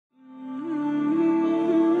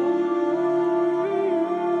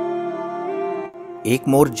ایک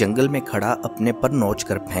مور جنگل میں کھڑا اپنے پر نوچ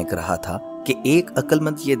کر پھینک رہا تھا کہ ایک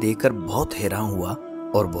عقلمند یہ دیکھ کر بہت حیران ہوا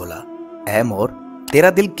اور بولا، اے مور، تیرا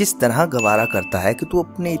دل کس طرح گوارا کرتا ہے کہ تو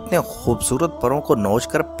اپنے اتنے خوبصورت پروں کو نوچ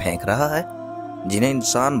کر پھینک رہا ہے، جنہیں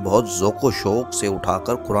انسان بہت ذوق و شوق سے اٹھا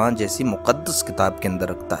کر قرآن جیسی مقدس کتاب کے اندر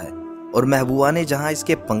رکھتا ہے، اور محبوبہ نے جہاں اس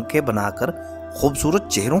کے پنکھے بنا کر خوبصورت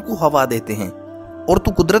چہروں کو ہوا دیتے ہیں، اور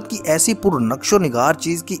تو قدرت کی ایسی پر نقش و نگار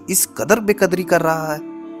چیز کی اس قدر بے قدری کر رہا ہے۔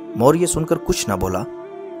 مور یہ سن کر کچھ نہ بولا،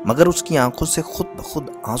 مگر اس کی آنکھوں سے خود بخود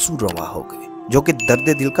آنسو روا ہو گئے، جو کہ درد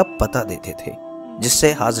دل کا پتہ دیتے تھے، جس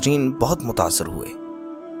سے حاضرین بہت متاثر ہوئے۔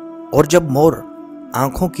 اور جب مور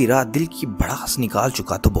آنکھوں کی راہ دل کی بھڑاس نکال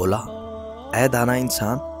چکا تو بولا، اے دانا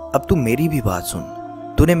انسان، اب تو میری بھی بات سن۔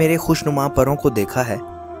 تو نے میرے خوشنما پروں کو دیکھا ہے،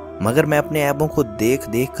 مگر میں اپنے عیبوں کو دیکھ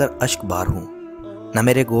دیکھ کر اشک بار ہوں۔ نہ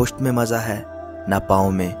میرے گوشت میں مزہ ہے، نہ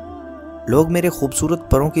پاؤں میں۔ لوگ میرے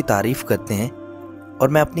خوبصورت پروں کی تعریف کرتے ہیں، اور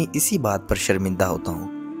میں اپنی اسی بات پر شرمندہ ہوتا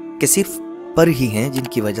ہوں کہ صرف پر ہی ہیں جن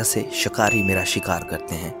کی وجہ سے شکاری میرا شکار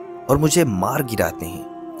کرتے ہیں اور مجھے مار گراتے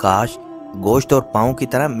ہیں۔ کاش گوشت اور پاؤں کی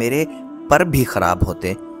طرح میرے پر بھی خراب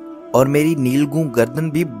ہوتے اور میری نیلگوں گردن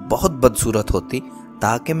بھی بہت بدصورت ہوتی،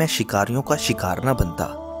 تاکہ میں شکاریوں کا شکار نہ بنتا۔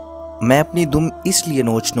 میں اپنی دم اس لیے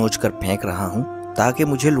نوچ نوچ کر پھینک رہا ہوں تاکہ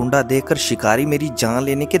مجھے لنڈا دیکھ کر شکاری میری جان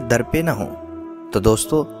لینے کے در پہ نہ ہو۔ تو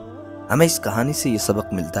دوستو، ہمیں اس کہانی سے یہ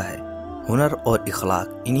سبق ملتا ہے، ہنر اور اخلاق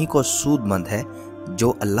انہی کو سود مند ہے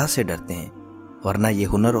جو اللہ سے ڈرتے ہیں، ورنہ یہ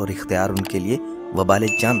ہنر اور اختیار ان کے لیے وبال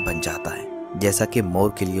جان بن جاتا ہے، جیسا کہ مور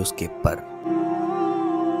کے لیے اس کے پر۔